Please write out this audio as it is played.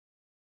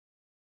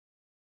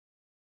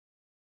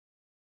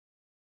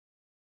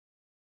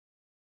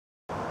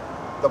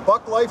The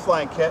Buck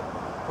Lifeline Kit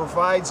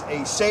provides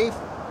a safe,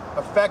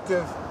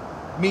 effective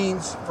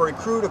means for a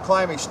crew to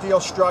climb a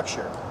steel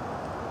structure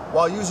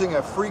while using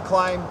a free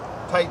climb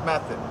type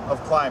method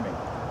of climbing.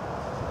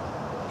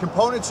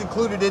 Components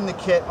included in the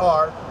kit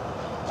are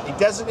a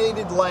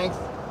designated length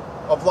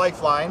of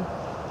lifeline,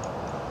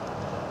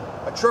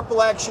 a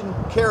triple action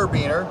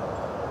carabiner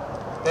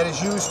that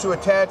is used to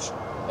attach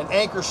an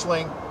anchor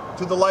sling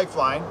to the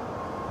lifeline,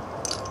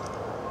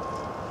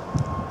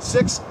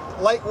 6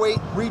 lightweight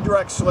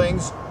redirect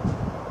slings.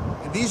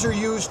 These are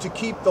used to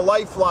keep the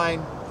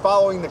lifeline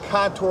following the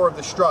contour of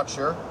the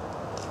structure,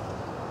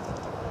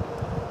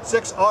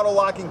 6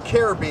 auto-locking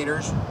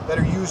carabiners that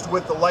are used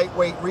with the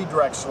lightweight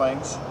redirect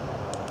slings,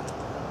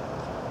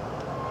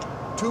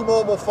 2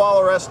 mobile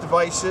fall arrest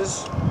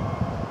devices,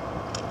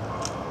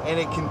 and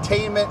a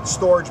containment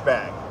storage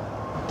bag.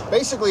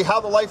 Basically, how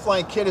the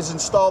Lifeline Kit is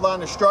installed on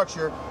the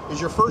structure is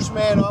your first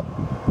man up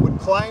would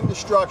climb the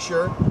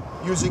structure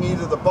using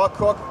either the buck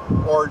hook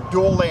or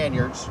dual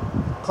lanyards,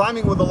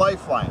 climbing with a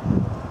lifeline.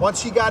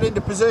 Once he got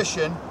into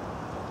position,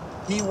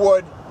 he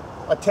would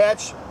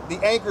attach the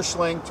anchor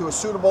sling to a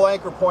suitable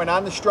anchor point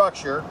on the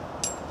structure,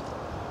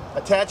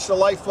 attach the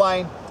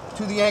lifeline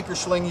to the anchor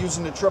sling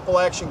using the triple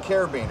action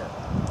carabiner.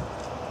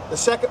 The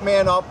second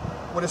man up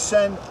would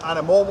ascend on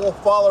a mobile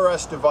fall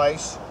arrest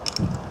device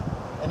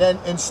and then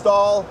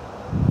install,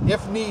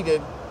 if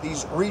needed,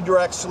 these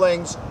redirect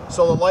slings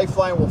so the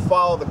lifeline will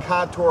follow the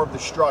contour of the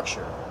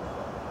structure.